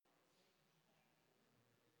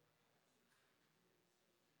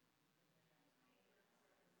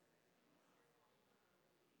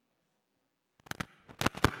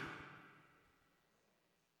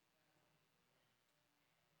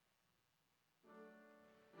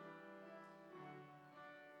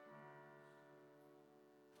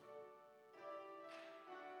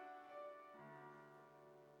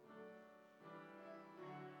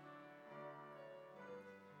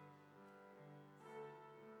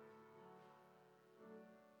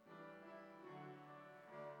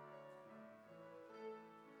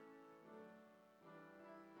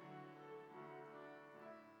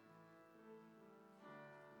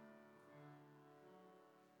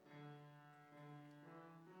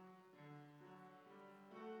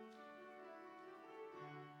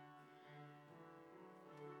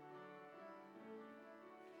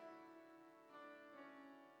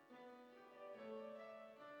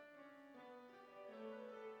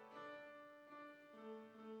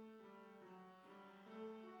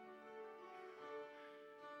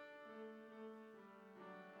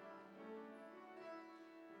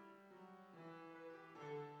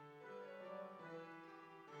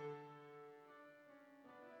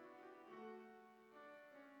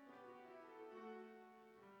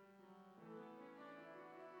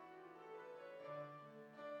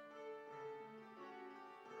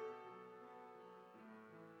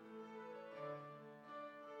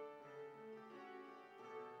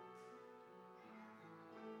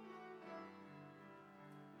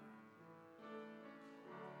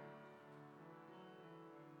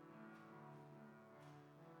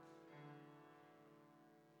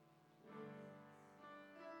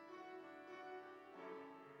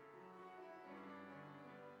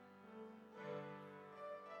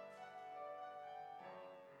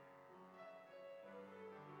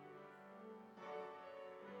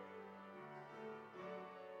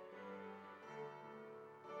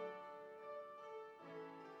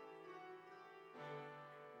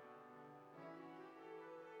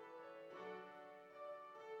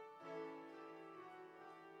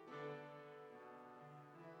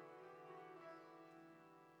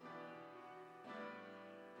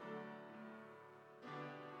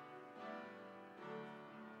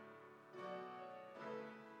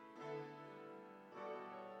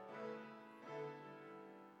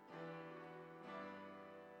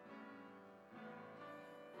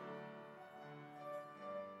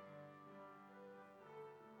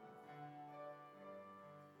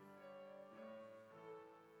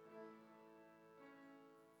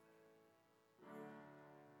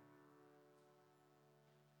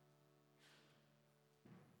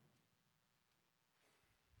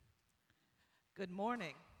Good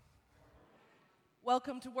morning.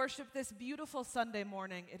 Welcome to worship this beautiful Sunday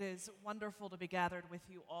morning. It is wonderful to be gathered with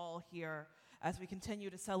you all here as we continue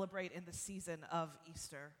to celebrate in the season of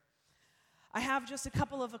Easter. I have just a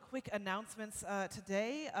couple of quick announcements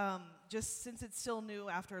today. Just since it's still new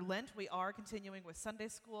after Lent, we are continuing with Sunday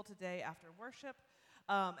school today after worship,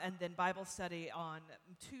 and then Bible study on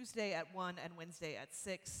Tuesday at 1 and Wednesday at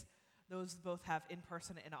 6. Those both have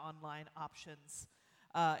in-person and online options.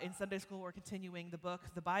 In Sunday school, we're continuing the book,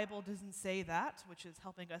 The Bible Doesn't Say That, which is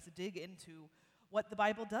helping us dig into what the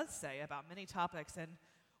Bible does say about many topics. And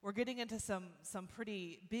we're getting into some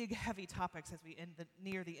pretty big, heavy topics as we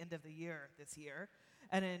near the end of the year this year.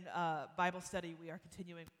 And in Bible study, we are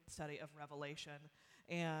continuing the study of Revelation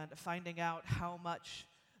and finding out how much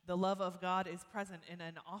the love of God is present in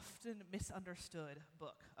an often misunderstood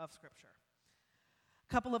book of Scripture.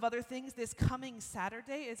 A couple of other things. This coming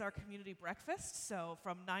Saturday is our community breakfast. So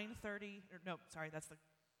from 9:30,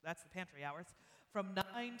 that's the pantry hours. From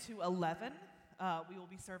 9 to 11, we will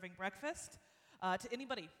be serving breakfast to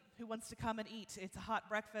anybody who wants to come and eat. It's a hot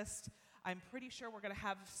breakfast. I'm pretty sure we're going to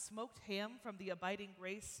have smoked ham from the Abiding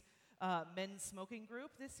Grace men's smoking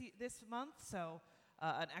group this month. So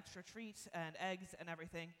an extra treat and eggs and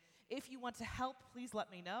everything. If you want to help, please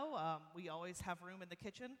let me know. We always have room in the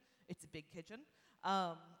kitchen. It's a big kitchen.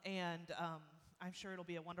 I'm sure it'll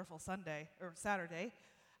be a wonderful Saturday.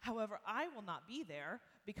 However, I will not be there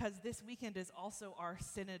because this weekend is also our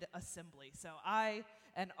Synod Assembly. So I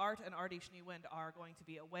and Art and Artie Schneewind are going to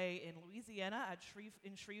be away in Louisiana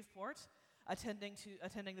in Shreveport, attending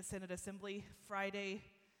the Synod Assembly Friday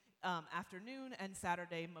afternoon and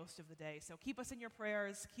Saturday most of the day. So keep us in your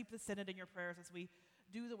prayers, keep the Synod in your prayers as we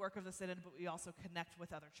do the work of the Synod, but we also connect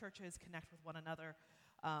with other churches, connect with one another.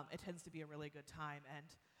 It tends to be a really good time, and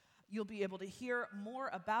you'll be able to hear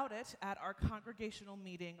more about it at our congregational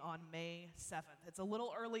meeting on May 7th. It's a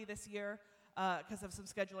little early this year because of some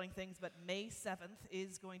scheduling things, but May 7th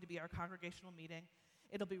is going to be our congregational meeting.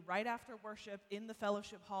 It'll be right after worship in the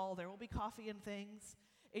fellowship hall. There will be coffee and things.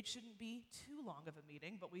 It shouldn't be too long of a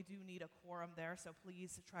meeting, but we do need a quorum there, so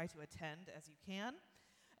please try to attend as you can.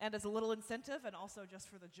 And as a little incentive, and also just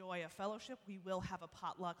for the joy of fellowship, we will have a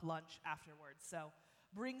potluck lunch afterwards. So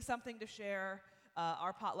bring something to share.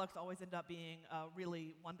 Our potlucks always end up being a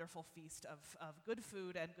really wonderful feast of good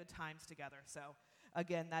food and good times together. So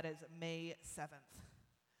again, that is May 7th.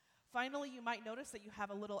 Finally, you might notice that you have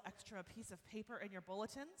a little extra piece of paper in your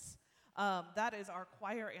bulletins. That is our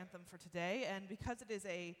choir anthem for today. And because it is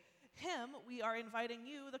a hymn, we are inviting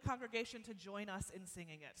you, the congregation, to join us in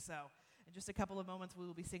singing it. So in just a couple of moments, we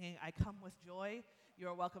will be singing I Come With Joy. You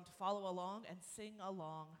are welcome to follow along and sing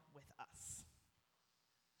along with us.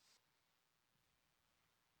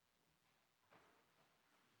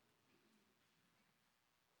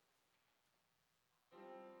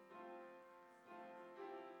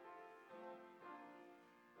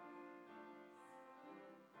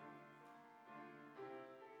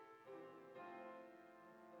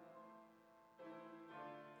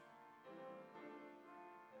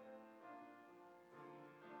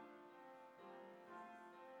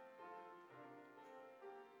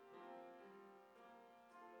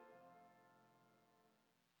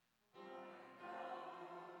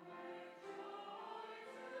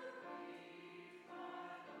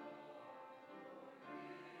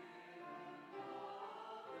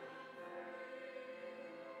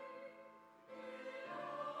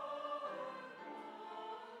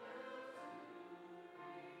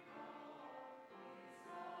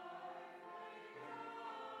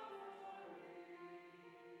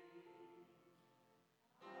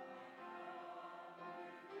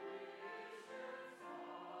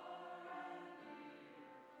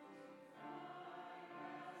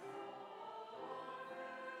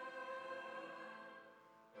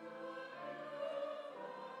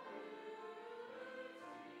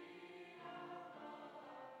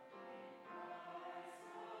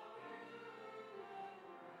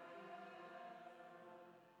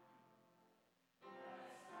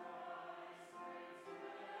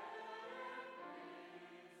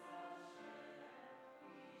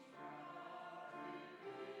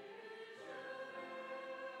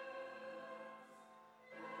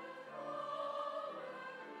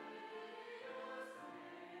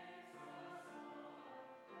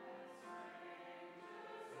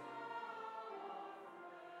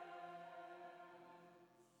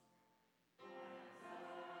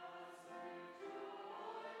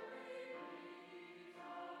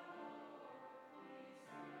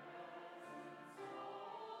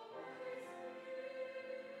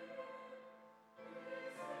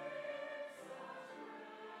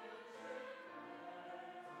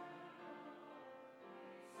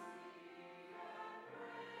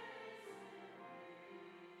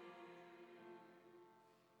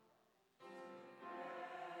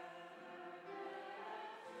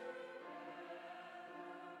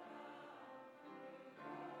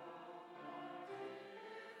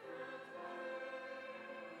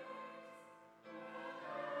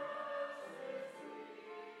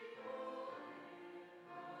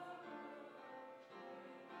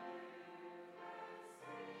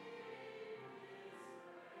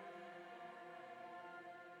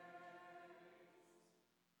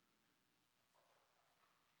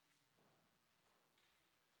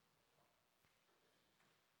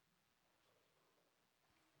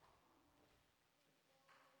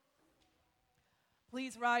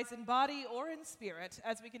 Please rise in body or in spirit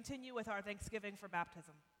as we continue with our thanksgiving for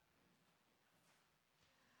baptism.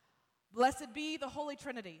 Blessed be the Holy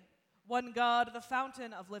Trinity, one God, the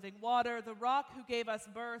fountain of living water, the rock who gave us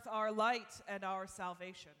birth, our light, and our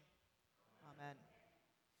salvation. Amen.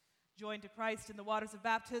 Joined to Christ in the waters of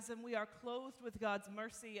baptism, we are clothed with God's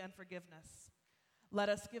mercy and forgiveness. Let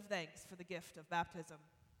us give thanks for the gift of baptism.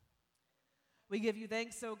 We give you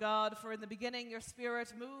thanks, O God, for in the beginning your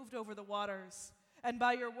Spirit moved over the waters, and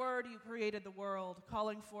by your word you created the world,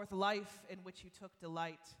 calling forth life in which you took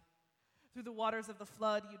delight. Through the waters of the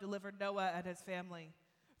flood you delivered Noah and his family.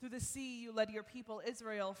 Through the sea you led your people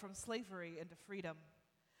Israel from slavery into freedom.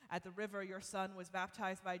 At the river your Son was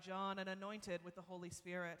baptized by John and anointed with the Holy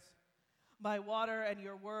Spirit. By water and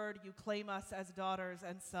your word you claim us as daughters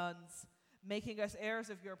and sons, making us heirs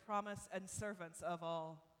of your promise and servants of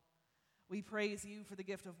all. We praise you for the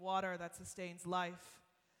gift of water that sustains life.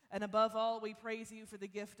 And above all, we praise you for the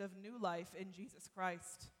gift of new life in Jesus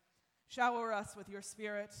Christ. Shower us with your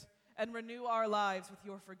Spirit and renew our lives with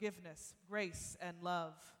your forgiveness, grace, and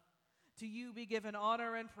love. To you be given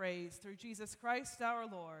honor and praise through Jesus Christ our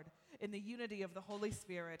Lord, in the unity of the Holy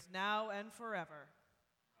Spirit, now and forever.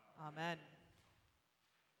 Amen.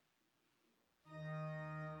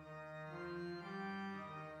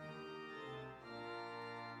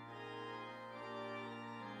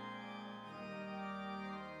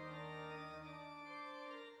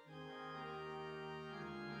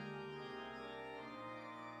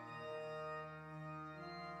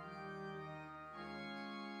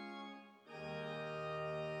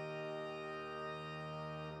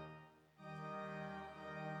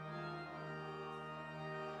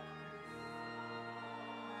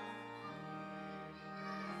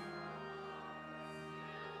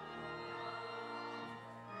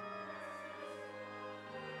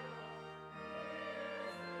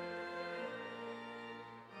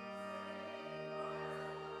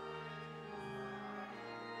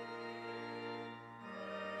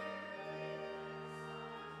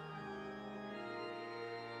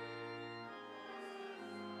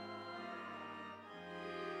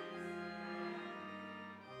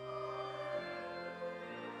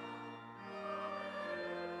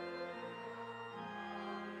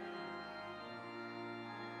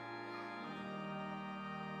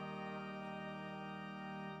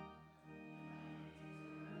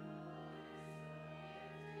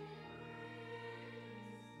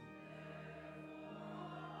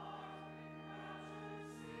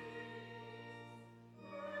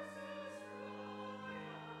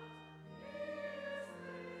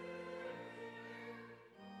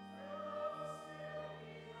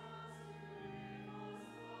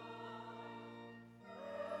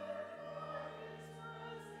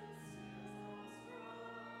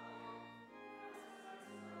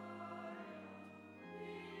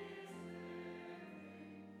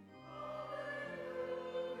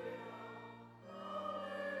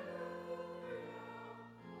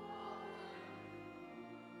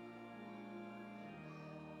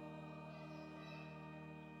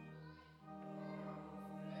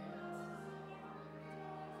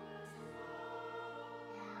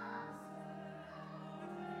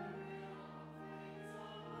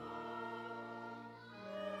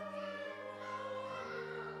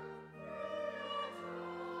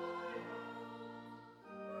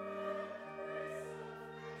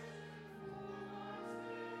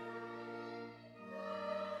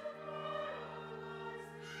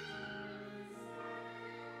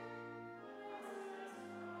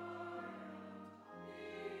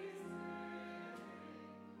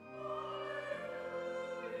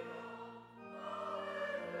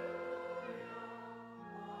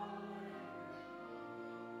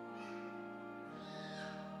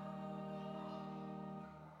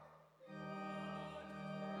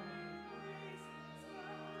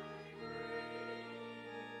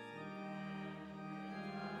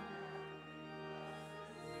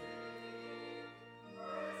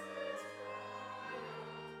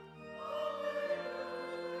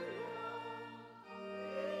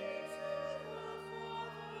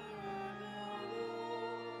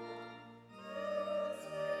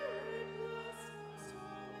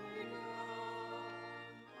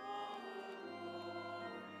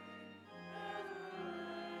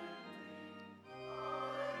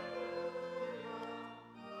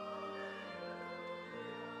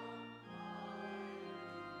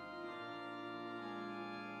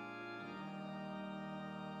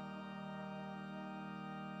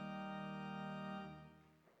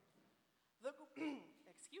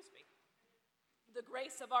 The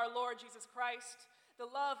grace of our Lord Jesus Christ, the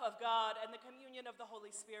love of God, and the communion of the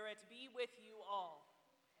Holy Spirit be with you all.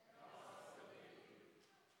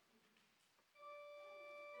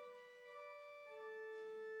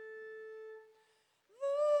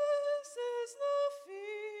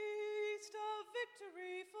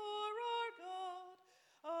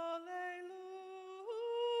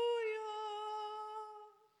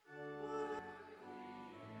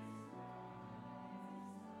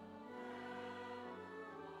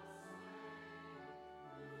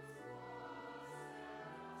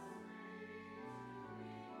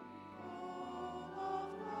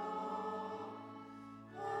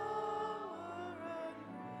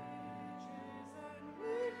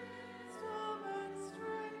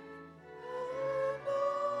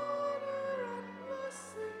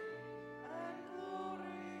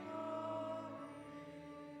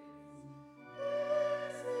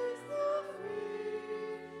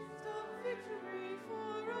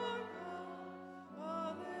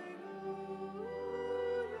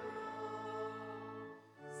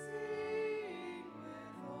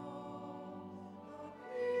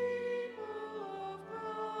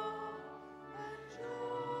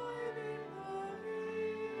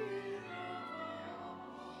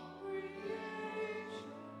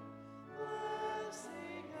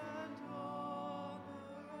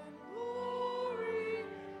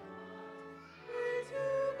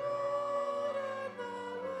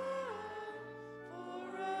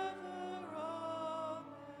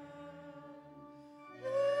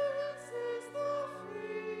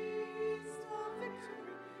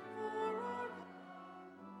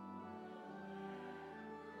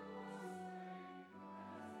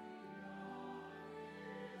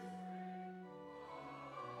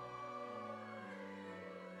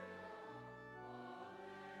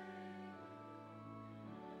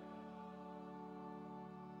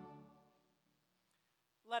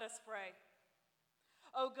 Let us pray.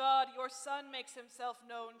 O God, your Son makes himself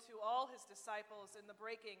known to all his disciples in the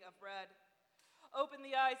breaking of bread. Open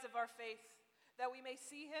the eyes of our faith, that we may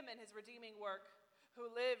see him in his redeeming work, who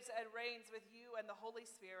lives and reigns with you and the Holy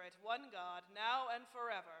Spirit, one God, now and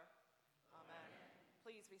forever. Amen.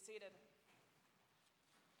 Please be seated.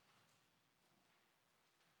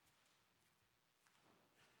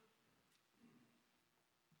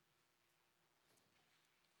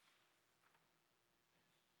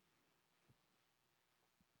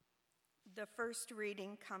 The first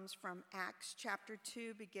reading comes from Acts chapter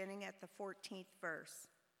 2, beginning at the 14th verse.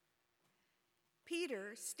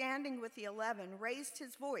 Peter, standing with the 11, raised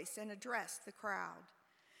his voice and addressed the crowd.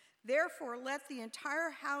 Therefore, let the entire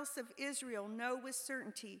house of Israel know with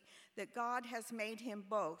certainty that God has made him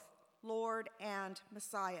both Lord and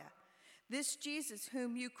Messiah, this Jesus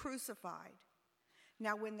whom you crucified.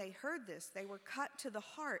 Now, when they heard this, they were cut to the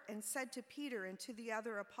heart and said to Peter and to the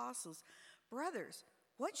other apostles, "Brothers,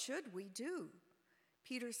 what should we do?"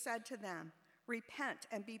 Peter said to them, "Repent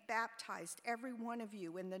and be baptized, every one of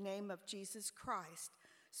you, in the name of Jesus Christ,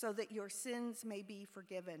 so that your sins may be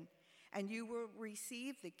forgiven, and you will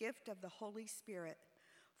receive the gift of the Holy Spirit.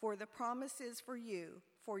 For the promise is for you,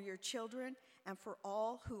 for your children, and for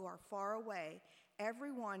all who are far away,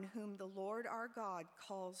 everyone whom the Lord our God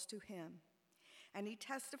calls to him." And he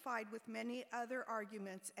testified with many other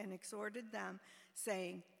arguments and exhorted them,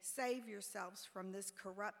 saying, "Save yourselves from this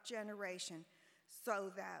corrupt generation." So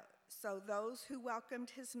those who welcomed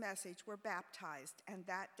his message were baptized, and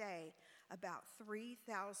that day about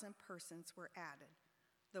 3,000 persons were added.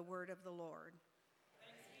 The word of the Lord.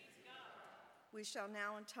 Thanks be to God. We shall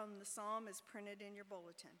now intone the psalm as printed in your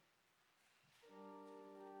bulletin.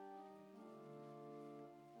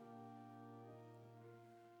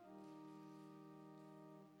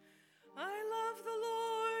 I love the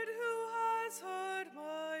Lord who has heard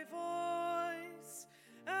my voice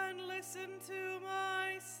and listened to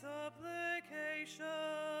my supplication.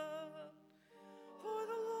 For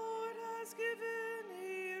the Lord has given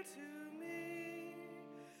ear to me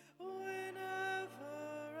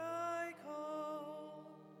whenever I call.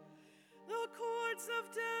 The cords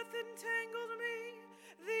of death entangled me,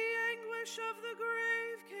 the anguish of the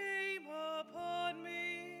grave came upon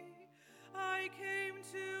me. I came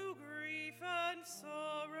to grief and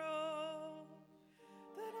sorrow.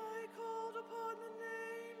 Then I called upon the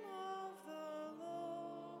name of the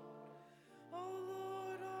Lord. O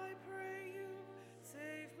Lord, I pray you,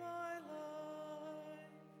 save my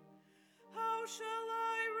life. How shall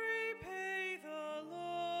I repay the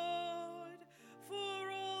Lord for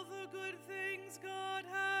all the good things God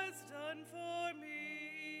has done for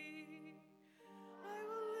me? I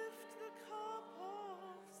will lift the cup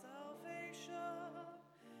of salvation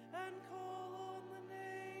and call on the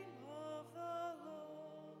name of the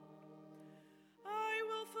Lord. I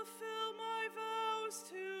will fulfill my vows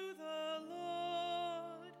to the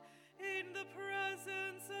Lord in the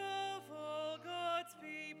presence of all God's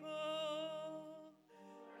people.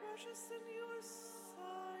 Precious in your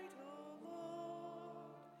sight, O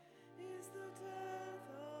Lord, is the death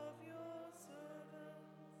of your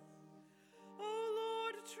servants. O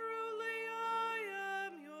Lord, truly I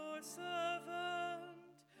am your servant.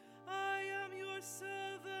 I am your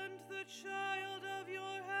servant, the child of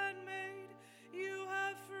your handmaid. You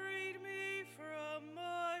have freed me from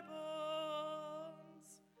my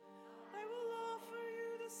bonds. I will offer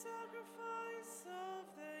you the sacrifice of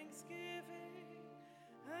thanksgiving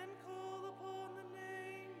and call upon the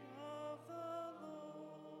name of the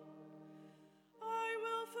Lord. I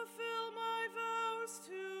will fulfill my vows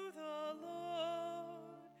to the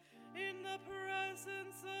Lord in the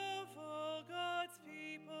presence of all God's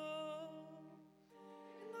people,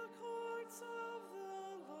 in the courts of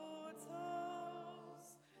the Lord's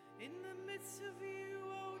house, in the midst of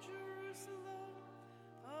you, O Jerusalem.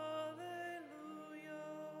 Alleluia.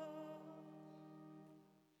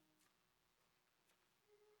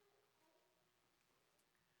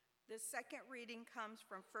 The second reading comes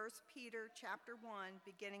from 1 Peter chapter 1,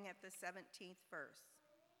 beginning at the 17th verse.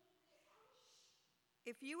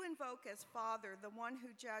 If you invoke as Father the one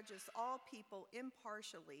who judges all people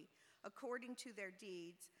impartially according to their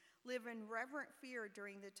deeds, live in reverent fear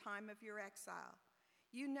during the time of your exile.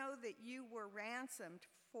 You know that you were ransomed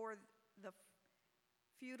for the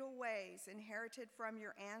feudal ways inherited from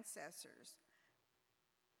your ancestors,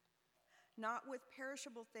 not with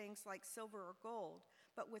perishable things like silver or gold,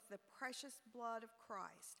 but with the precious blood of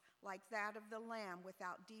Christ, like that of the Lamb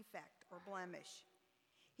without defect or blemish.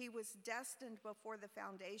 He was destined before the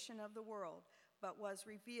foundation of the world, but was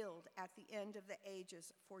revealed at the end of the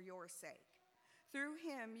ages for your sake. Through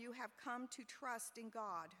him you have come to trust in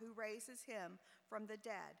God, who raises him from the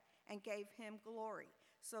dead and gave him glory,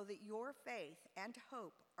 so that your faith and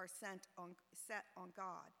hope are set on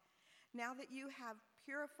God. Now that you have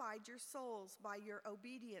purified your souls by your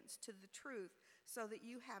obedience to the truth, so that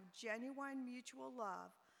you have genuine mutual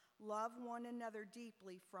love, love one another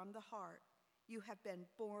deeply from the heart. You have been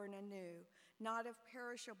born anew, not of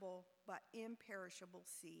perishable, but imperishable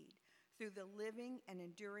seed, through the living and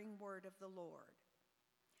enduring word of the Lord.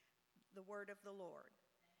 The word of the Lord.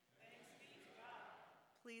 Thanks be to God.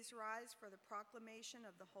 Please rise for the proclamation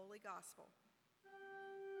of the Holy Gospel.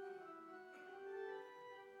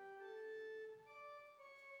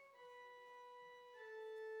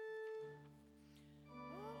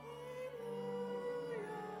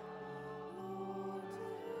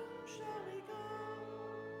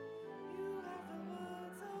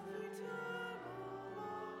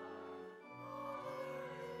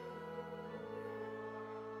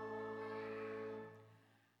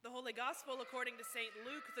 The Holy Gospel according to St.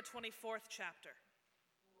 Luke, the 24th chapter.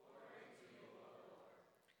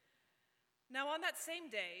 Now on that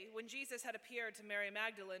same day, when Jesus had appeared to Mary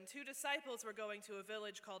Magdalene, 2 disciples were going to a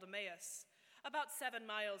village called Emmaus, about 7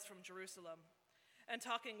 miles from Jerusalem, and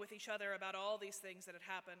talking with each other about all these things that had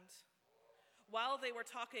happened. While they were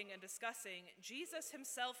talking and discussing, Jesus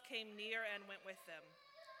himself came near and went with them.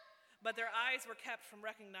 But their eyes were kept from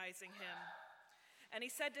recognizing him. And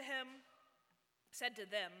he said to them,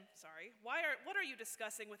 what are you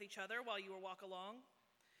discussing with each other while you walk along?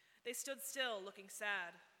 They stood still, looking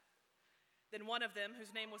sad. Then one of them,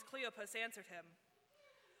 whose name was Cleopas, answered him,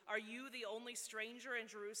 "Are you the only stranger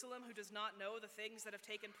in Jerusalem who does not know the things that have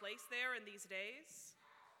taken place there in these days?"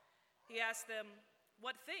 He asked them,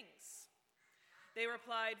 "What things?" They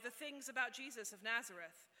replied, "The things about Jesus of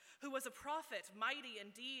Nazareth, who was a prophet, mighty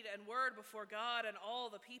in deed and word before God and all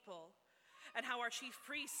the people, and how our chief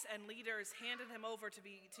priests and leaders handed him over to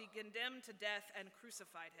be condemned to death and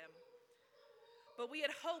crucified him. But we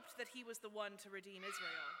had hoped that he was the one to redeem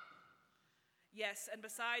Israel. Yes, and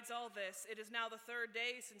besides all this, it is now the 3rd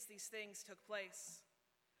day since these things took place.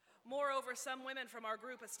 Moreover, some women from our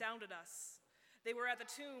group astounded us. They were at the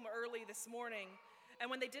tomb early this morning, and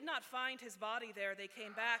when they did not find his body there, they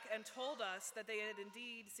came back and told us that they had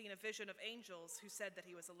indeed seen a vision of angels who said that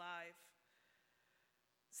he was alive.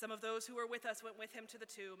 Some of those who were with us went with him to the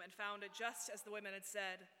tomb and found it just as the women had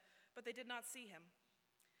said, but they did not see him.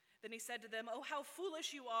 Then he said to them, 'Oh, how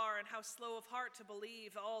foolish you are and how slow of heart to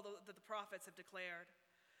believe all that the prophets have declared.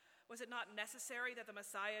 Was it not necessary that the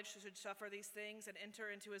Messiah should suffer these things and enter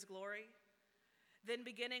into his glory?' Then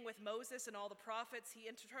beginning with Moses and all the prophets, he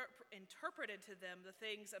interpreted to them the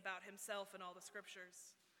things about himself in all the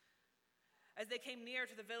scriptures. As they came near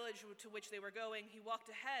to the village to which they were going, he walked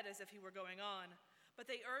ahead as if he were going on. But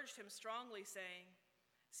they urged him strongly, saying,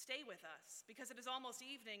 'Stay with us, because it is almost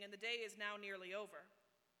evening and the day is now nearly over.'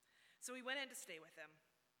 So he went in to stay with them.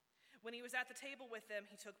 When he was at the table with them,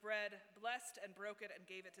 he took bread, blessed and broke it, and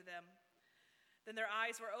gave it to them. Then their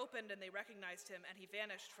eyes were opened and they recognized him, and he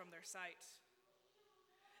vanished from their sight.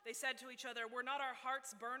 They said to each other, 'Were not our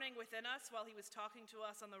hearts burning within us while he was talking to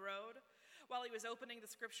us on the road, while he was opening the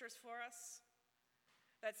scriptures for us?'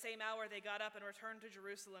 That same hour they got up and returned to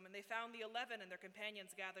Jerusalem, and they found the 11 and their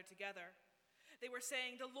companions gathered together. They were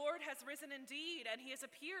saying, 'The Lord has risen indeed, and he has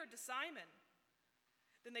appeared to Simon.'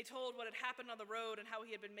 Then they told what had happened on the road and how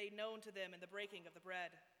he had been made known to them in the breaking of the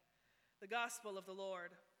bread. The gospel of the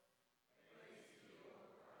Lord.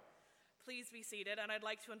 Please be seated, and I'd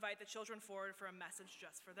like to invite the children forward for a message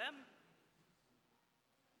just for them.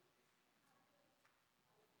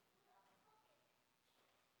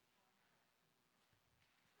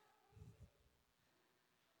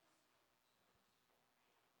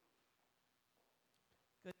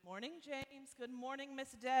 Good morning, James. Good morning,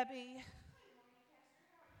 Miss Debbie.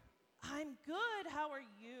 I'm good. How are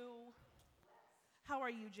you? How are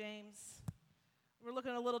you, James? We're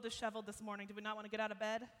looking a little disheveled this morning. Did we not want to get out of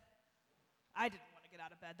bed? I didn't want to get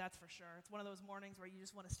out of bed, that's for sure. It's one of those mornings where you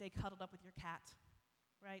just want to stay cuddled up with your cat,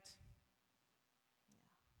 right? Yeah.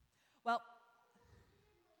 Well,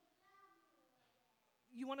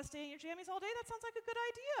 you want to stay in your jammies all day? That sounds like a good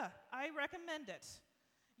idea. I recommend it.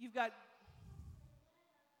 You've got...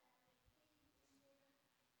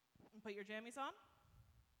 Put your jammies on?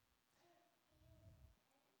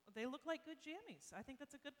 They look like good jammies. I think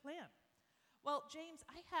that's a good plan. Well, James,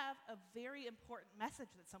 I have a very important message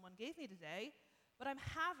that someone gave me today, but I'm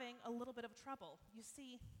having a little bit of trouble. You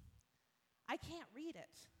see, I can't read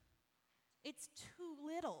it. It's too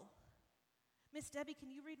little. Miss Debbie,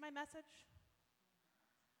 can you read my message?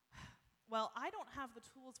 Well, I don't have the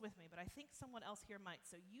tools with me, but I think someone else here might.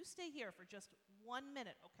 So you stay here for just 1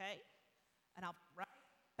 minute, okay? And I'll be right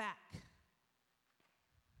back.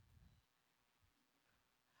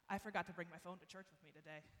 I forgot to bring my phone to church with me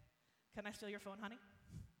today. Can I steal your phone, honey?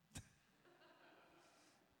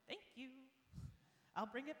 Thank you. I'll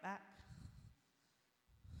bring it back.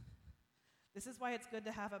 This is why it's good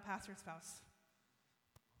to have a pastor's spouse.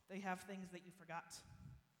 They have things that you forgot.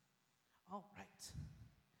 All right.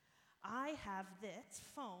 I have this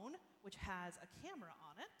phone, which has a camera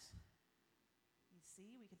on it. You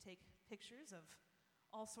see, we can take pictures of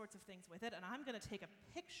all sorts of things with it, and I'm going to take a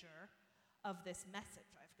picture of this message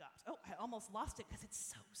I've got. Oh, I almost lost it because it's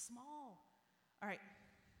so small. All right.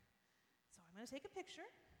 So I'm going to take a picture,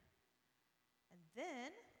 and then,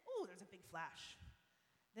 oh, there's a big flash.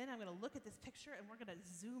 Then I'm going to look at this picture, and we're going to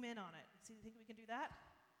zoom in on it. See, you think we can do that?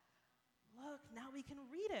 Look, now we can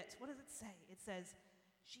read it. What does it say? It says,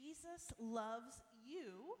 Jesus loves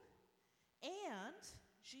you, and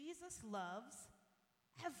Jesus loves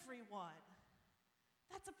everyone.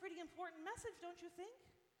 That's a pretty important message, don't you think?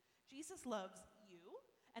 Jesus loves you,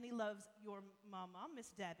 and he loves your mama,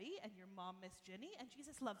 Miss Debbie, and your mom, Miss Jenny, and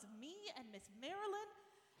Jesus loves me and Miss Marilyn,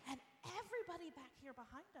 and everybody back here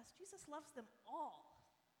behind us. Jesus loves them all.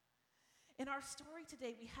 In our story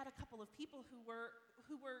today, we had a couple of people who were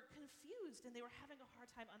confused, and they were having a hard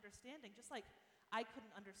time understanding, just like I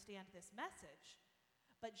couldn't understand this message.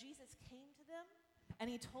 But Jesus came to them,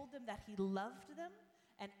 and he told them that he loved them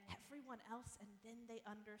and everyone else, and then they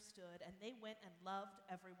understood, and they went and loved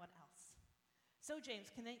everyone else. So,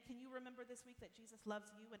 James, can you remember this week that Jesus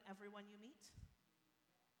loves you and everyone you meet?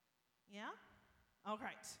 Yeah? All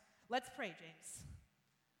right. Let's pray, James.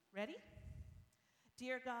 Ready?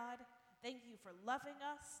 Dear God, thank you for loving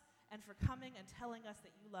us and for coming and telling us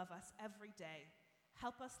that you love us every day.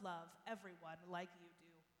 Help us love everyone like you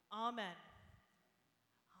do. Amen.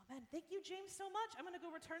 Amen. Thank you, James, so much. I'm going to go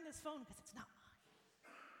return this phone because it's not mine.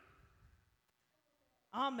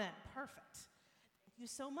 Amen. Perfect. Thank you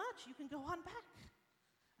so much. You can go on back.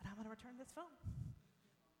 And I'm going to return this phone.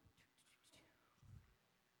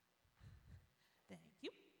 Thank you.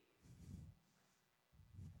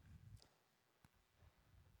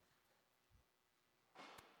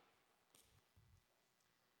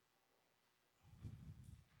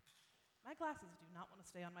 My glasses do not want to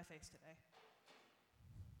stay on my face today.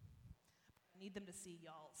 I need them to see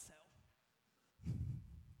y'all, so.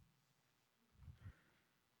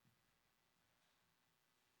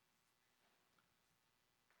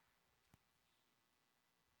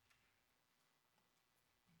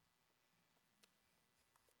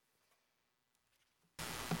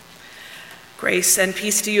 Grace and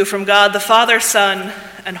peace to you from God, the Father, Son,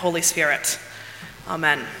 and Holy Spirit.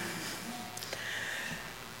 Amen.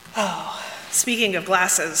 Oh, speaking of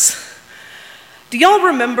glasses, do y'all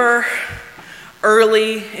remember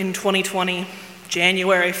early in 2020,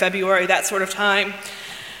 January, February, that sort of time,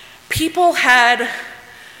 people had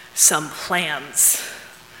some plans.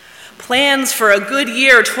 Plans for a good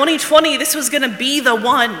year. 2020, this was going to be the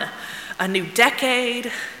one. A new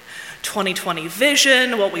decade, 2020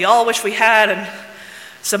 vision, what we all wish we had, and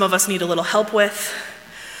some of us need a little help with.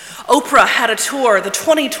 Oprah had a tour, the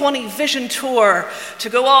 2020 Vision Tour, to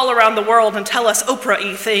go all around the world and tell us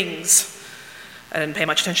Oprah-y things. I didn't pay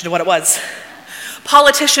much attention to what it was.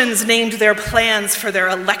 Politicians named their plans for their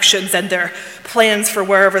elections and their plans for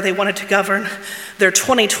wherever they wanted to govern, their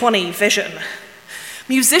 2020 vision.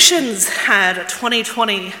 Musicians had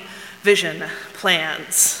 2020 vision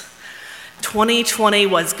plans. 2020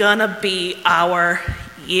 was gonna be our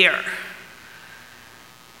year.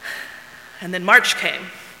 And then March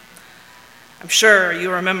came. I'm sure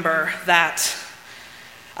you remember that.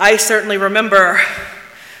 I certainly remember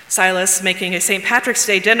Silas making a St. Patrick's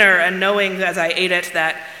Day dinner and knowing as I ate it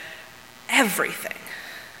that everything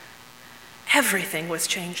was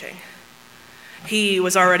changing. He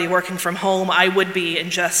was already working from home. I would be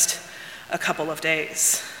in just a couple of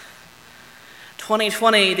days.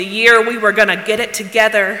 2020, the year we were gonna get it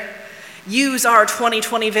together, use our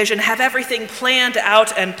 2020 vision, have everything planned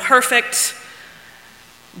out and perfect,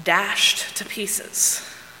 dashed to pieces.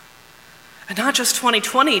 And not just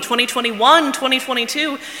 2020, 2021,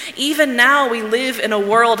 2022, even now we live in a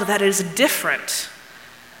world that is different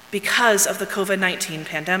because of the COVID-19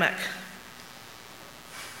 pandemic.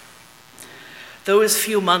 Those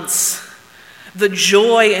few months, the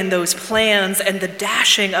joy in those plans and the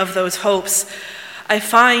dashing of those hopes, I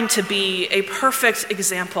find to be a perfect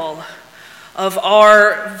example of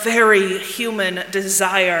our very human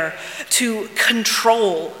desire to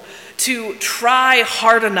control, to try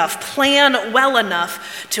hard enough, plan well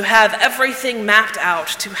enough to have everything mapped out,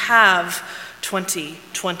 to have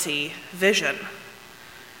 2020 vision.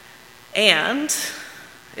 And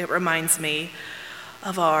it reminds me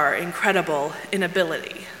of our incredible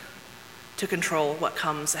inability to control what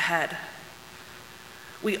comes ahead.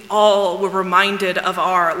 We all were reminded of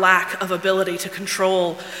our lack of ability to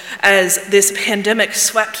control as this pandemic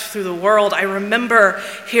swept through the world. I remember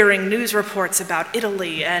hearing news reports about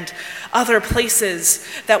Italy and other places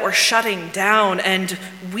that were shutting down and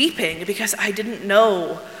weeping because I didn't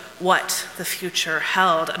know what the future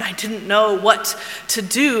held, and I didn't know what to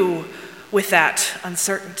do with that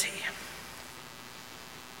uncertainty.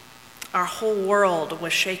 Our whole world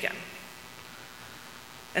was shaken.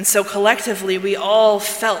 And so collectively, we all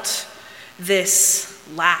felt this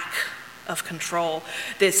lack of control,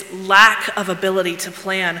 this lack of ability to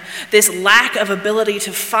plan, this lack of ability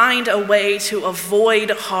to find a way to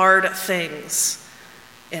avoid hard things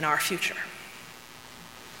in our future.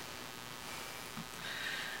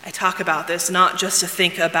 I talk about this not just to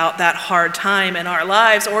think about that hard time in our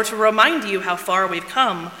lives or to remind you how far we've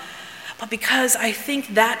come, but because I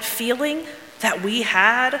think that feeling that we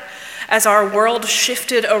had as our world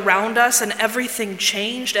shifted around us and everything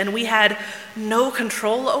changed and we had no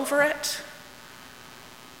control over it,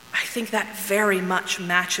 I think that very much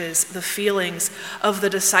matches the feelings of the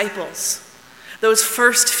disciples those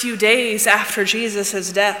first few days after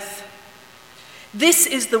Jesus' death. This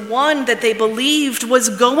is the one that they believed was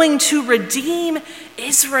going to redeem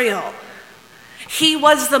Israel. He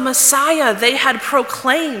was the Messiah they had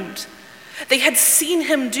proclaimed. They had seen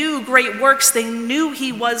him do great works. They knew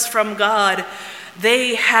he was from God.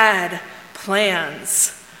 They had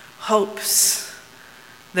plans, hopes,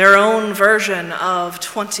 their own version of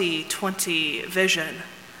 2020 vision.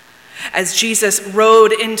 As Jesus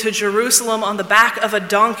rode into Jerusalem on the back of a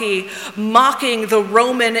donkey, mocking the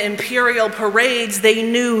Roman imperial parades, they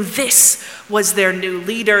knew this was their new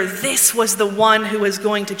leader. This was the one who was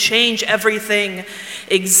going to change everything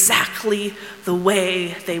exactly the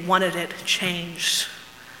way they wanted it changed.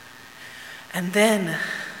 And then,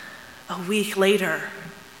 a week later,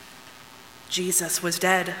 Jesus was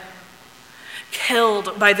dead,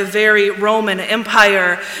 killed by the very Roman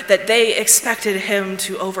Empire that they expected him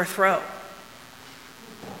to overthrow.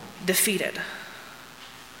 Defeated.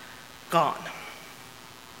 Gone.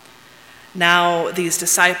 Now these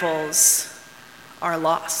disciples are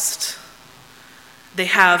lost. They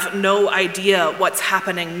have no idea what's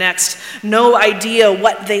happening next, no idea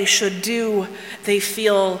what they should do. They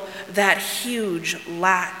feel that huge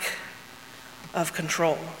lack of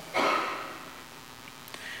control.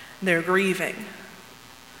 They're grieving.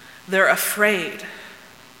 They're afraid.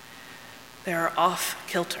 They're off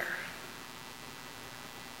kilter.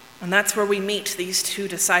 And that's where we meet these two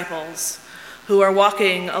disciples who are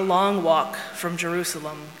walking a long walk from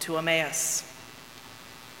Jerusalem to Emmaus.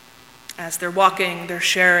 As they're walking, they're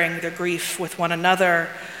sharing their grief with one another,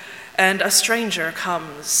 and a stranger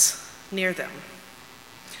comes near them.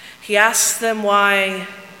 He asks them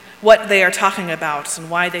what they are talking about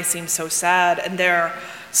and why they seem so sad, and they're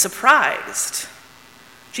surprised.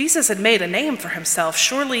 Jesus had made a name for himself.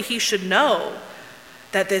 Surely he should know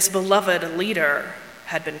that this beloved leader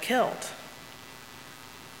had been killed.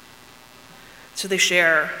 So they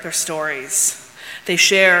share their stories. They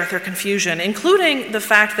share their confusion, including the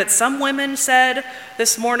fact that some women said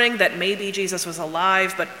this morning that maybe Jesus was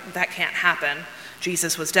alive, but that can't happen.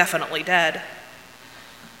 Jesus was definitely dead.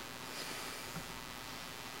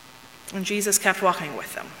 And Jesus kept walking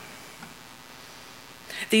with them.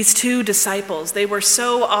 These two disciples, they were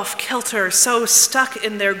so off kilter, so stuck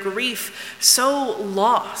in their grief, so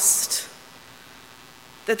lost,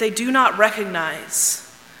 that they do not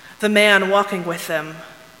recognize the man walking with them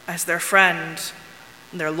as their friend,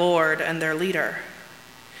 their Lord, and their leader.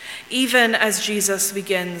 Even as Jesus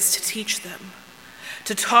begins to teach them,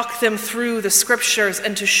 to talk them through the scriptures,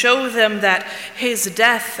 and to show them that his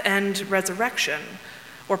death and resurrection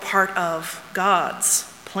were part of God's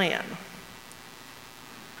plan.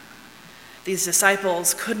 These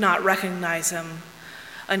disciples could not recognize him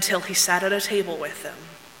until he sat at a table with them,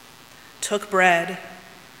 took bread,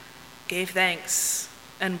 gave thanks,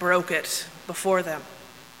 and broke it before them.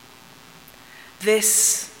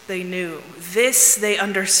 This they knew. This they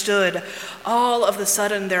understood. All of a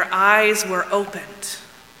sudden, their eyes were opened.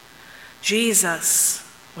 Jesus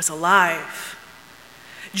was alive.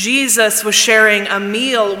 Jesus was sharing a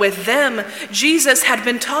meal with them. Jesus had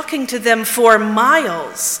been talking to them for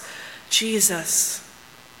miles. Jesus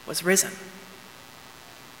was risen.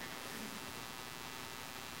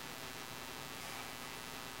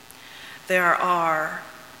 There are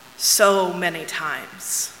so many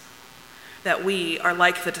times that we are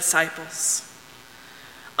like the disciples,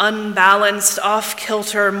 unbalanced,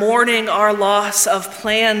 off-kilter, mourning our loss of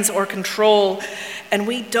plans or control, and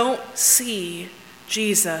we don't see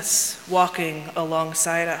Jesus walking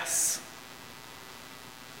alongside us.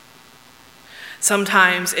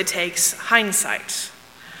 Sometimes it takes hindsight,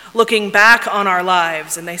 looking back on our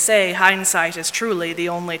lives, and they say hindsight is truly the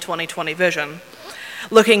only 20/20 vision.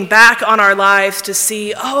 Looking back on our lives to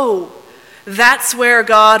see, oh, that's where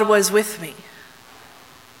God was with me.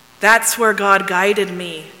 That's where God guided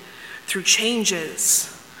me through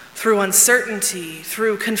changes, through uncertainty,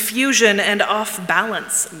 through confusion and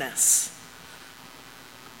off-balanceness.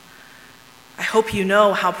 I hope you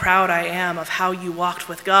know how proud I am of how you walked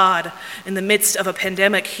with God in the midst of a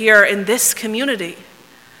pandemic here in this community.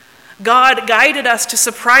 God guided us to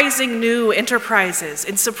surprising new enterprises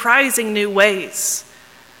in surprising new ways.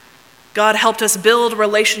 God helped us build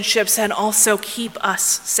relationships and also keep us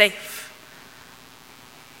safe.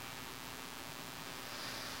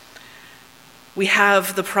 We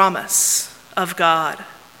have the promise of God.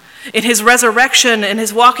 In his resurrection, in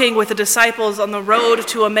his walking with the disciples on the road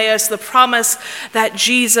to Emmaus, the promise that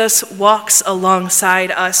Jesus walks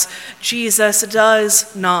alongside us. Jesus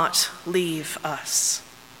does not leave us.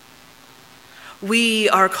 We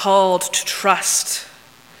are called to trust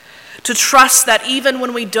that even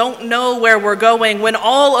when we don't know where we're going, when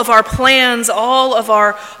all of our plans, all of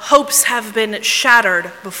our hopes have been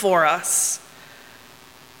shattered before us,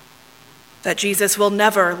 that Jesus will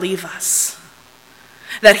never leave us,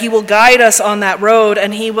 that he will guide us on that road,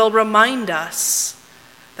 and he will remind us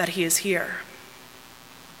that he is here.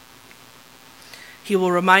 He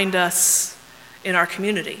will remind us in our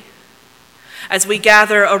community, as we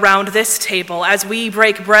gather around this table, as we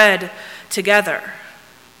break bread together,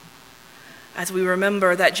 as we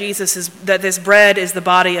remember that that this bread is the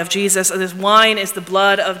body of Jesus, and this wine is the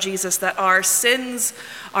blood of Jesus, that our sins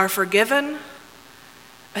are forgiven,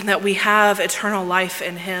 and that we have eternal life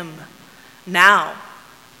in him now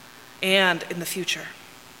and in the future.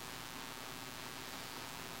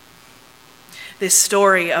 This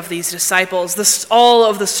story of these disciples, all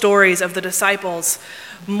of the stories of the disciples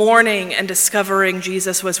mourning and discovering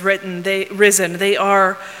Jesus was risen, they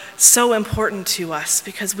are so important to us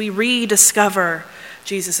because we rediscover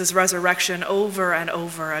Jesus' resurrection over and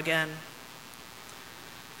over again.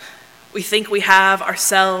 We think we have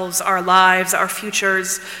ourselves, our lives, our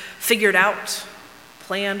futures figured out,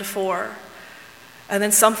 planned for, and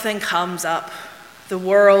then something comes up. The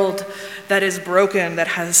world that is broken, that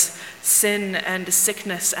has sin and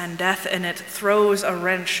sickness and death in it, throws a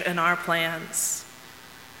wrench in our plans.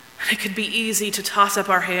 And it could be easy to toss up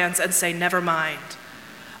our hands and say, never mind.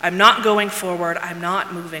 I'm not going forward. I'm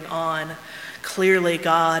not moving on. Clearly,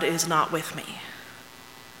 God is not with me.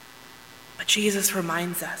 But Jesus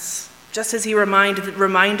reminds us, just as he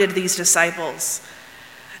reminded these disciples,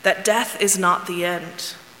 that death is not the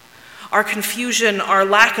end. Our confusion, our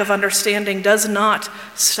lack of understanding does not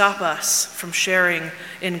stop us from sharing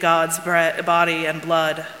in God's body and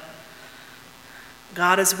blood.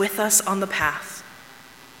 God is with us on the path,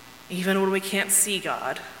 even when we can't see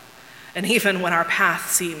God, and even when our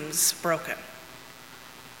path seems broken.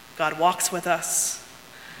 God walks with us,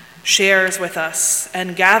 shares with us,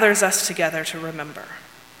 and gathers us together to remember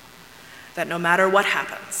that no matter what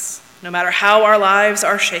happens, no matter how our lives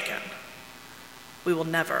are shaken, we will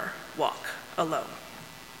never walk alone.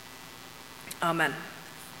 Amen.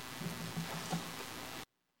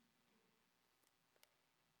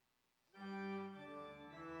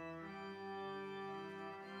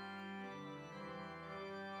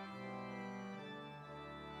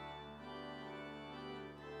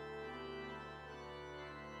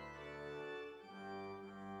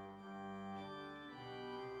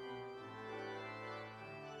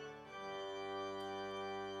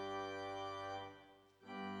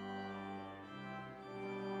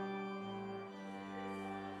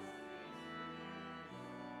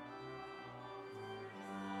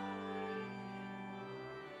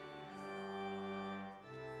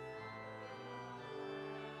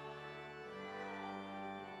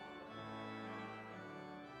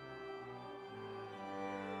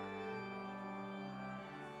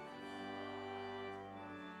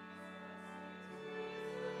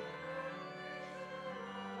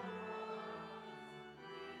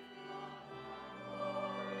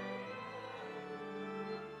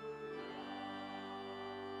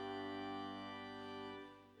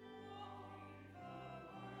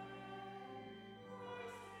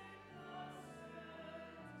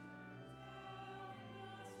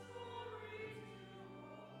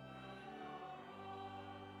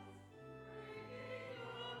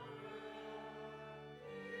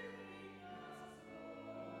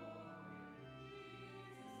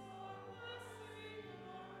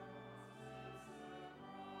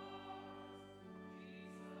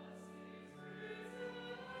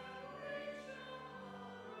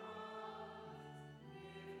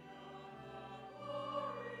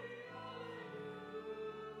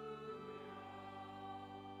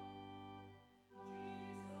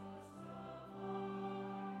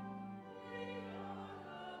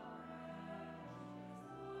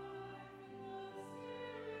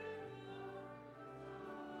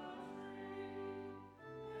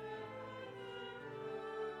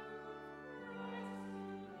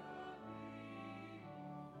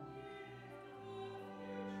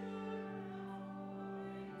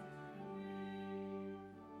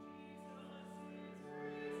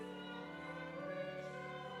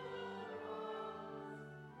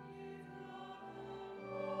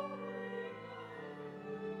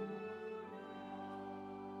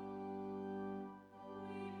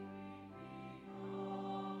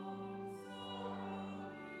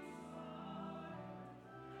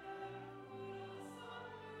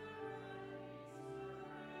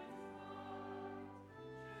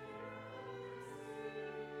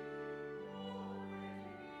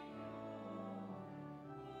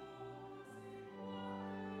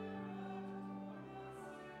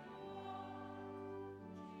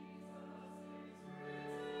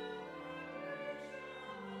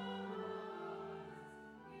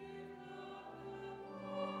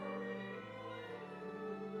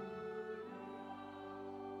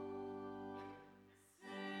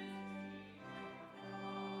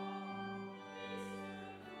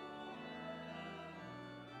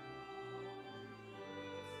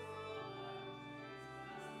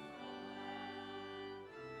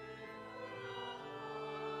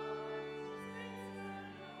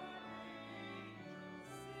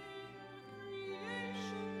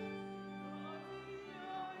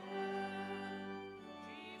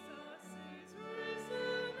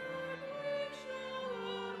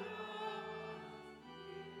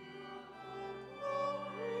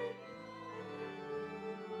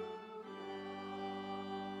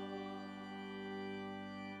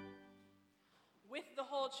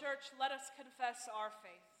 whole church, let us confess our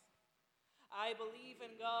faith. I believe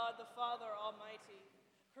in God, the Father Almighty,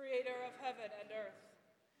 creator of heaven and earth.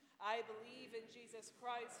 I believe in Jesus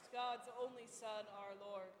Christ, God's only Son, our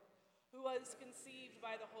Lord, who was conceived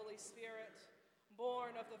by the Holy Spirit,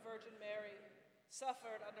 born of the Virgin Mary,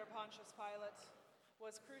 suffered under Pontius Pilate,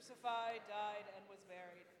 was crucified, died, and was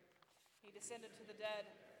buried. He descended to the dead.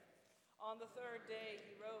 On the third day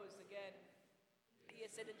he rose again. He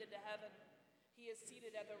ascended into heaven. He is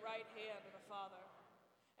seated at the right hand of the Father,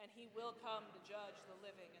 and he will come to judge the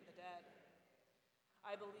living and the dead.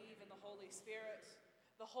 I believe in the Holy Spirit,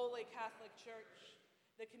 the Holy Catholic Church,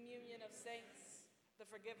 the communion of saints, the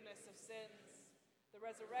forgiveness of sins, the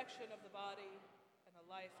resurrection of the body, and the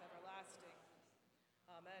life everlasting.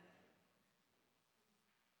 Amen.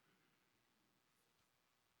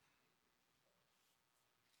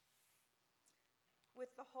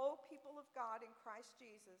 With the whole people of God in Christ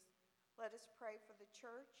Jesus, let us pray for the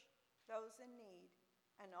church, those in need,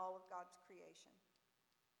 and all of God's creation.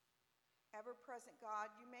 Ever-present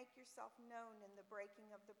God, you make yourself known in the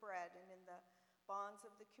breaking of the bread and in the bonds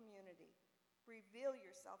of the community. Reveal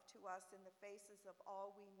yourself to us in the faces of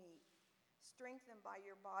all we meet. Strengthened by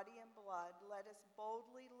your body and blood, let us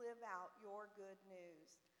boldly live out your good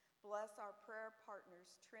news. Bless our prayer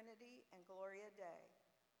partners, Trinity and Gloria Day.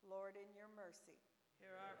 Lord, in your mercy,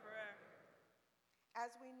 hear our prayer.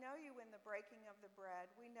 As we know you in the breaking of the bread,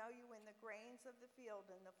 we know you in the grains of the field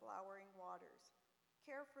and the flowering waters.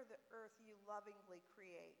 Care for the earth you lovingly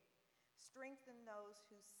create. Strengthen those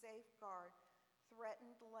who safeguard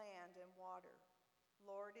threatened land and water.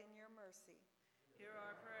 Lord, in your mercy, hear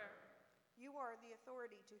our prayer. You are the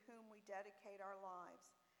authority to whom we dedicate our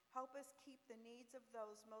lives. Help us keep the needs of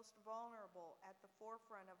those most vulnerable at the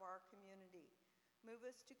forefront of our community. Move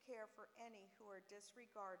us to care for any who are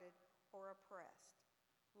disregarded or oppressed.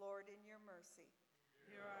 Lord, in your mercy,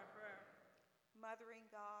 hear our prayer. Mothering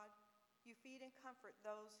God, you feed and comfort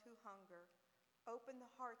those who hunger. Open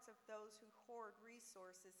the hearts of those who hoard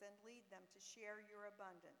resources and lead them to share your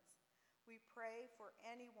abundance. We pray for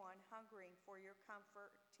anyone hungering for your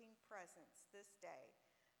comforting presence this day,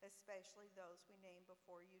 especially those we name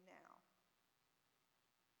before you now.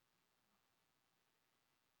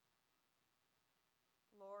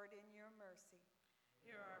 Lord, in your mercy,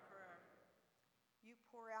 hear our prayer. You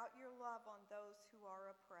pour out your love on those who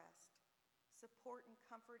are oppressed. Support and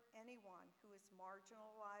comfort anyone who is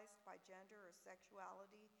marginalized by gender or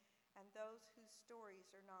sexuality and those whose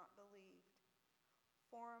stories are not believed.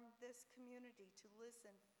 Form this community to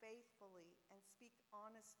listen faithfully and speak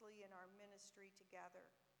honestly in our ministry together.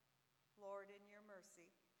 Lord, in your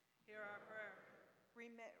mercy, hear our prayer.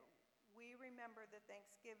 We remember the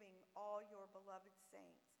thanksgiving all your beloved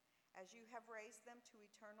saints. As you have raised them to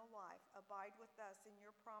eternal life, abide with us in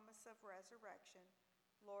your promise of resurrection.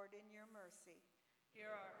 Lord, in your mercy, hear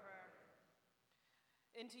our prayer.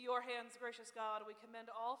 Into your hands, gracious God, we commend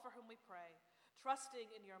all for whom we pray,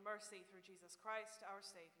 trusting in your mercy through Jesus Christ, our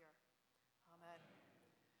Savior. Amen.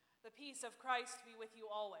 The peace of Christ be with you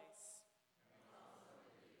always.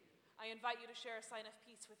 I invite you to share a sign of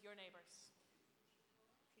peace with your neighbors.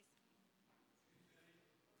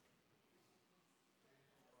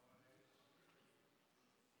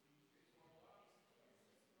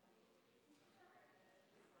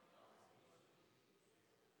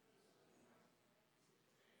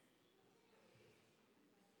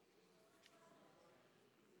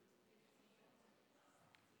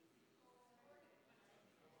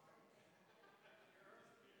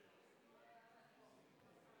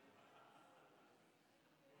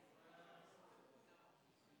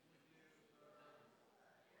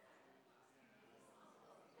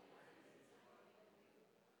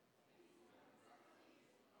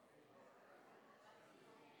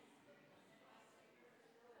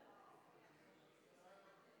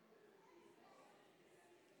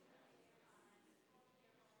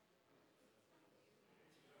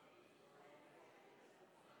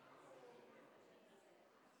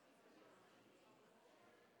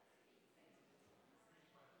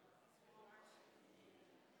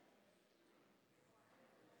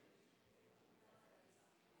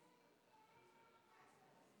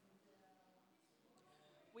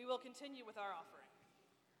 We will continue with our offering.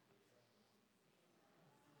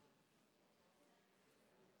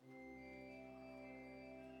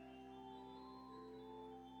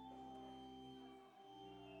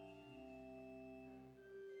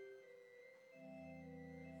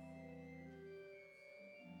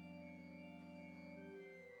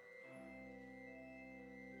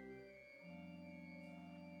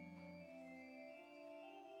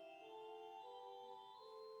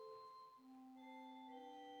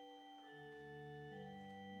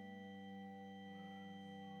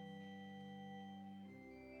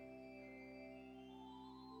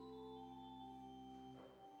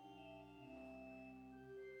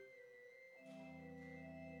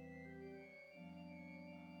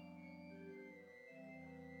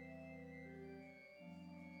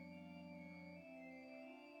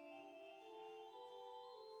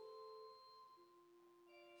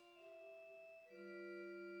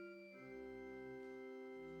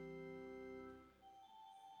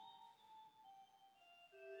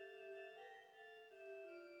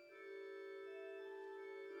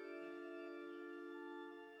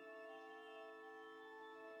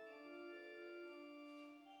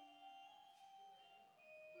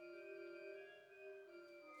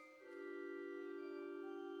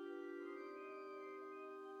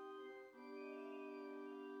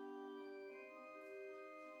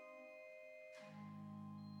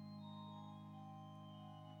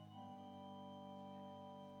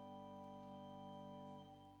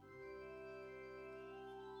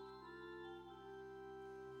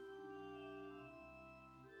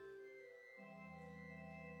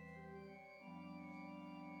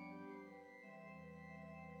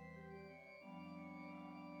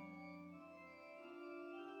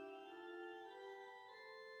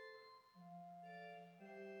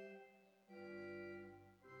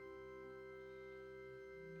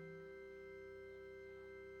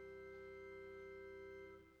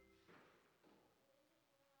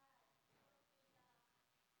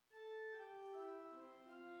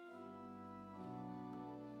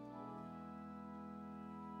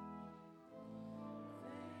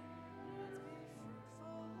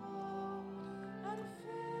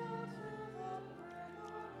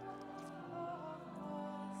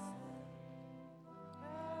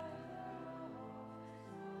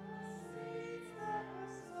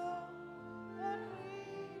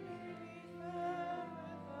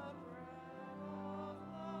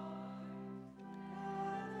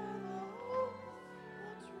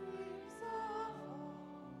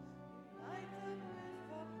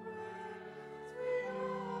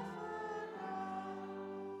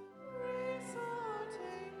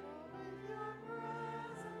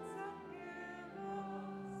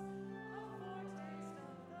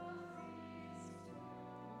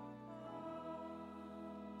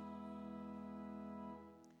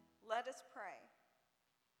 Let us pray.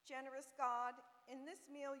 Generous God, in this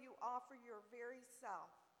meal you offer your very self.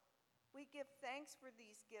 We give thanks for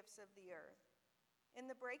these gifts of the earth. In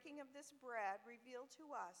the breaking of this bread, reveal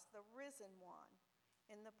to us the risen one.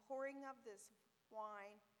 In the pouring of this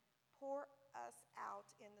wine, pour us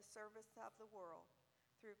out in the service of the world.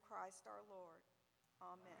 Through Christ our Lord.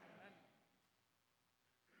 Amen. Amen.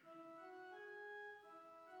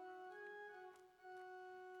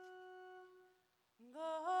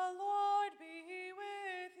 The Lord be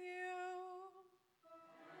with you.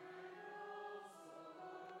 And also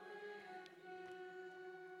with you.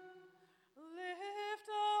 Lift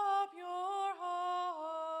up your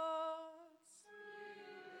hearts.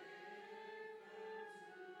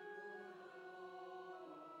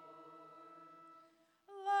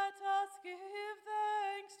 Let us give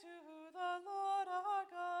thanks to the Lord our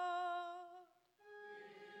God.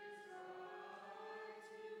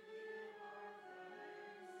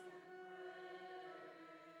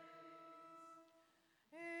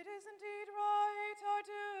 It is indeed right, our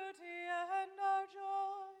duty and our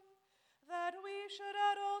joy, that we should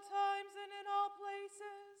at all times and in all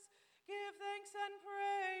places give thanks and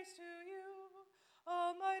praise to you,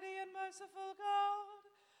 Almighty and merciful God,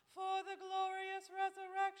 for the glorious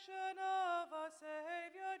resurrection of our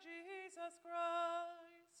Savior Jesus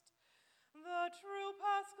Christ, the true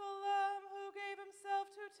Paschal Lamb who gave himself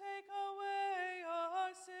to take away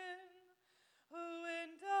our sin, who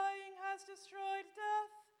in dying has destroyed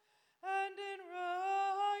death, and in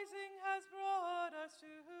rising has brought us to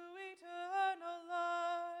eternal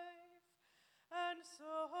life. And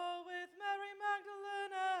so with Mary Magdalene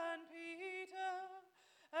and Peter,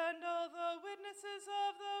 and all the witnesses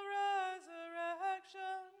of the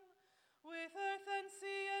resurrection, with earth and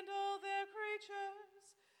sea and all their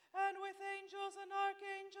creatures, and with angels and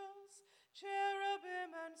archangels,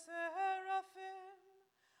 cherubim and seraphim,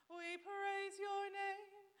 we praise your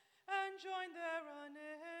name and join their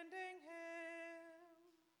unending hymn.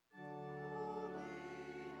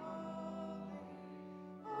 Holy, holy,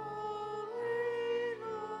 holy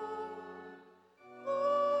Lord,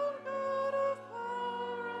 Lord God of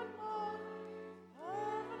power and might,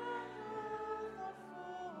 heaven and earth are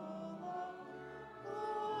full of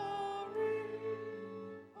glory.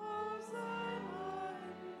 Hosanna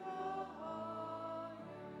in the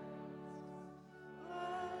highest.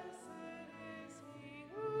 Blessed is he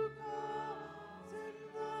who comes in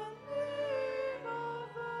the name of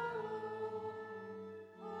the Lord.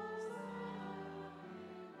 Hosanna in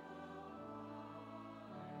the highest.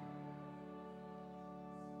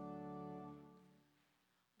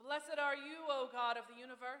 Blessed are you, O God of the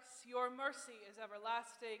universe. Your mercy is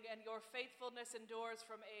everlasting, and your faithfulness endures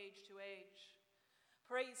from age to age.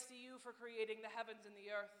 Praise to you for creating the heavens and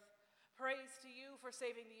the earth. Praise to you for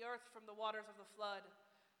saving the earth from the waters of the flood.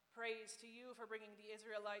 Praise to you for bringing the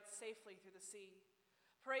Israelites safely through the sea.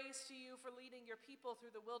 Praise to you for leading your people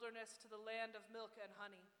through the wilderness to the land of milk and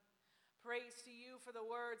honey. Praise to you for the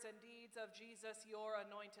words and deeds of Jesus, your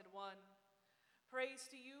anointed one. Praise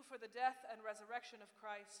to you for the death and resurrection of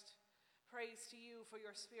Christ. Praise to you for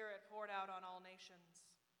your Spirit poured out on all nations.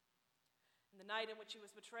 In the night in which he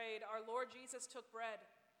was betrayed, our Lord Jesus took bread.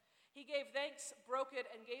 He gave thanks, broke it,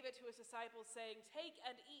 and gave it to his disciples, saying, "Take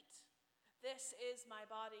and eat. This is my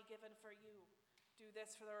body given for you. Do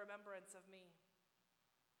this for the remembrance of me."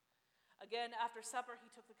 Again, after supper,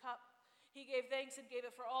 he took the cup. He gave thanks and gave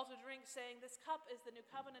it for all to drink, saying, "This cup is the new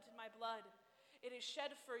covenant in my blood. It is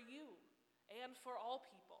shed for you and for all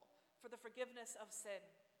people for the forgiveness of sin.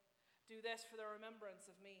 Do this for the remembrance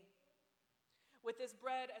of me." With this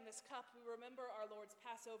bread and this cup, we remember our Lord's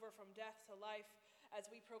Passover from death to life as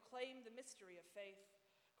we proclaim the mystery of faith.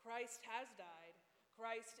 Christ has died,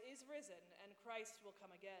 Christ is risen, and Christ will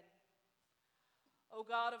come again. O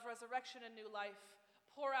God of resurrection and new life,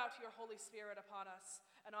 pour out your Holy Spirit upon us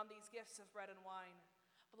and on these gifts of bread and wine.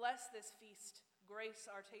 Bless this feast, grace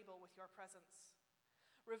our table with your presence.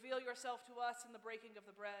 Reveal yourself to us in the breaking of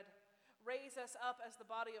the bread. Raise us up as the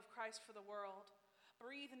body of Christ for the world.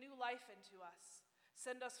 Breathe new life into us.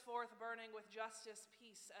 Send us forth burning with justice,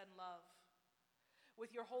 peace, and love.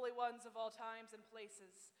 With your holy ones of all times and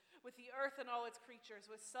places, with the earth and all its creatures,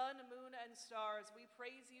 with sun, moon, and stars, we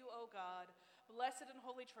praise you, O God, blessed and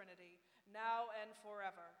holy Trinity, now and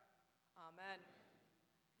forever. Amen.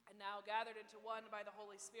 And now, gathered into one by the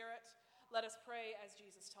Holy Spirit, let us pray as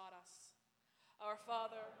Jesus taught us. Our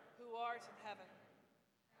Father, who art in heaven,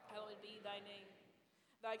 hallowed be thy name.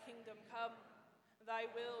 Thy kingdom come, thy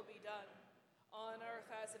will be done, on earth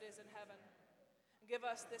as it is in heaven. Give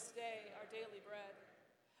us this day our daily bread.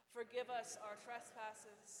 Forgive us our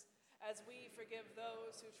trespasses, as we forgive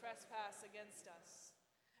those who trespass against us.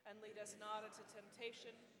 and lead us not into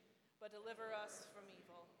temptation, but deliver us from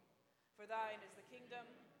evil. For thine is the kingdom,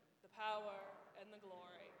 the power, and the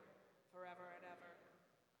glory, forever and ever.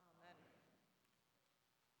 Amen.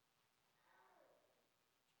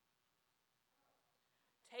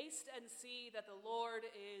 Taste and see that the Lord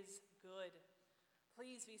is good.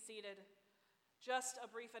 Please be seated. Just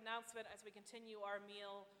a brief announcement as we continue our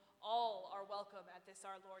meal. All are welcome at this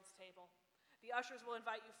our Lord's table. The ushers will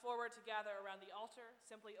invite you forward to gather around the altar.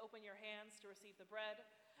 Simply open your hands to receive the bread,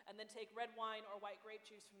 and then take red wine or white grape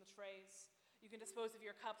juice from the trays. You can dispose of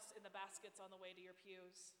your cups in the baskets on the way to your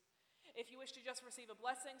pews. If you wish to just receive a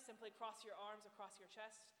blessing, simply cross your arms across your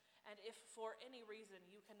chest. And if for any reason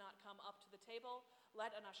you cannot come up to the table,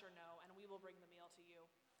 let an usher know, and we will bring the meal to you.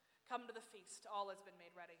 Come to the feast. All has been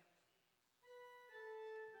made ready.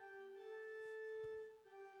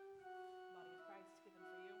 Body of Christ given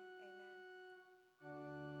for you.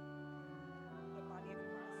 Amen. The body of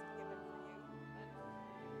Christ given for you.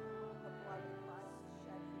 The blood of Christ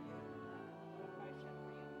shed for you. The blood of Christ shed for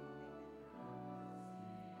you.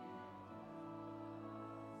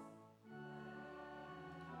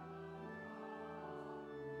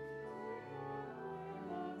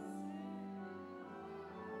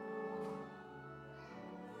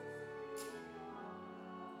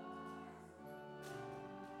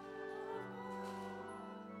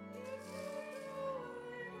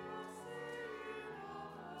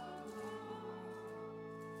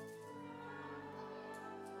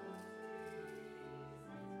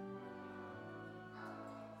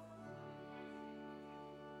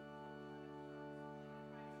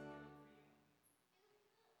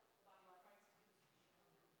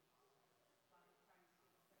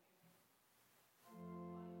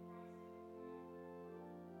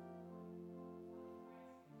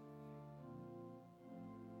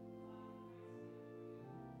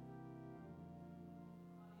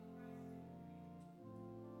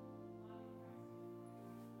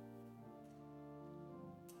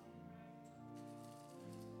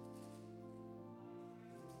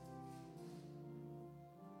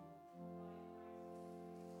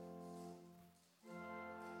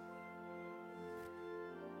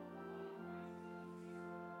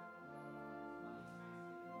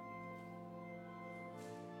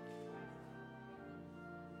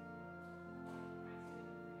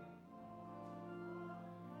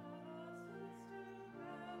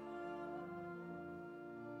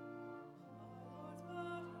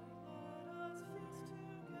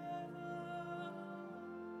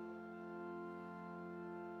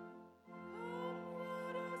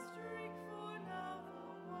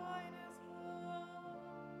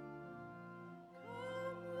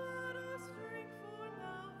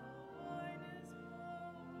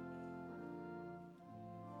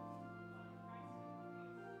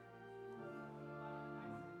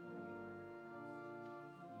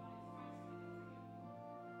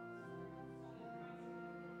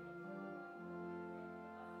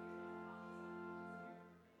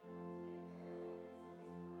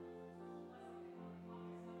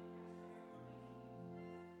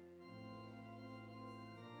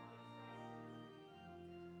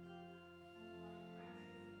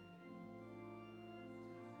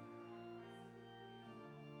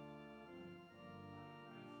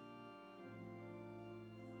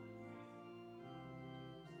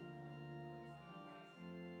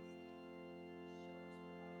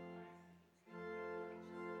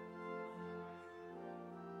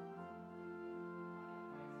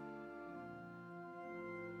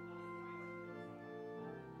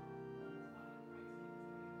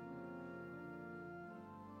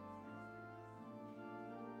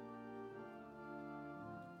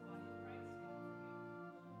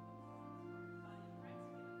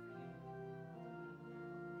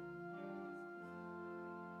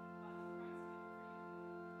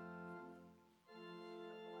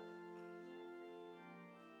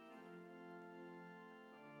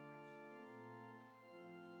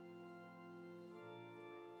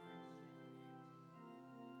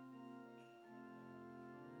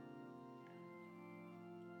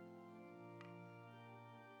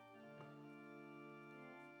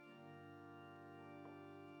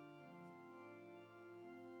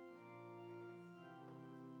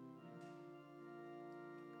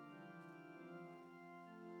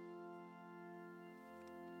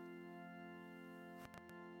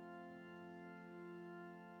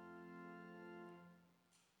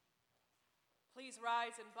 Please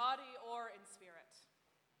rise in body or in spirit.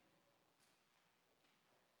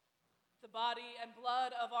 The body and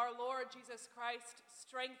blood of our Lord Jesus Christ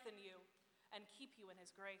strengthen you and keep you in his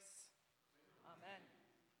grace. Amen.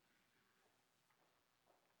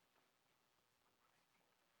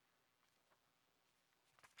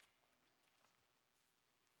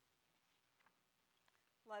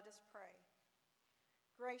 Let us pray.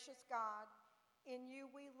 Gracious God, in you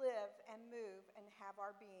we live and move and have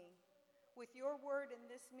our being. With your word in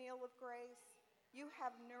this meal of grace, you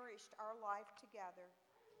have nourished our life together.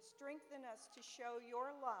 Strengthen us to show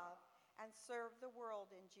your love and serve the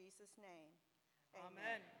world in Jesus' name.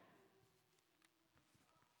 Amen.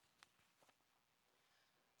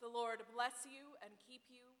 The Lord bless you and keep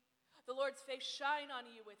you. The Lord's face shine on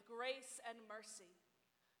you with grace and mercy.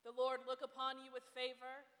 The Lord look upon you with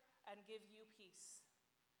favor and give you peace.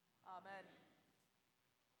 Amen.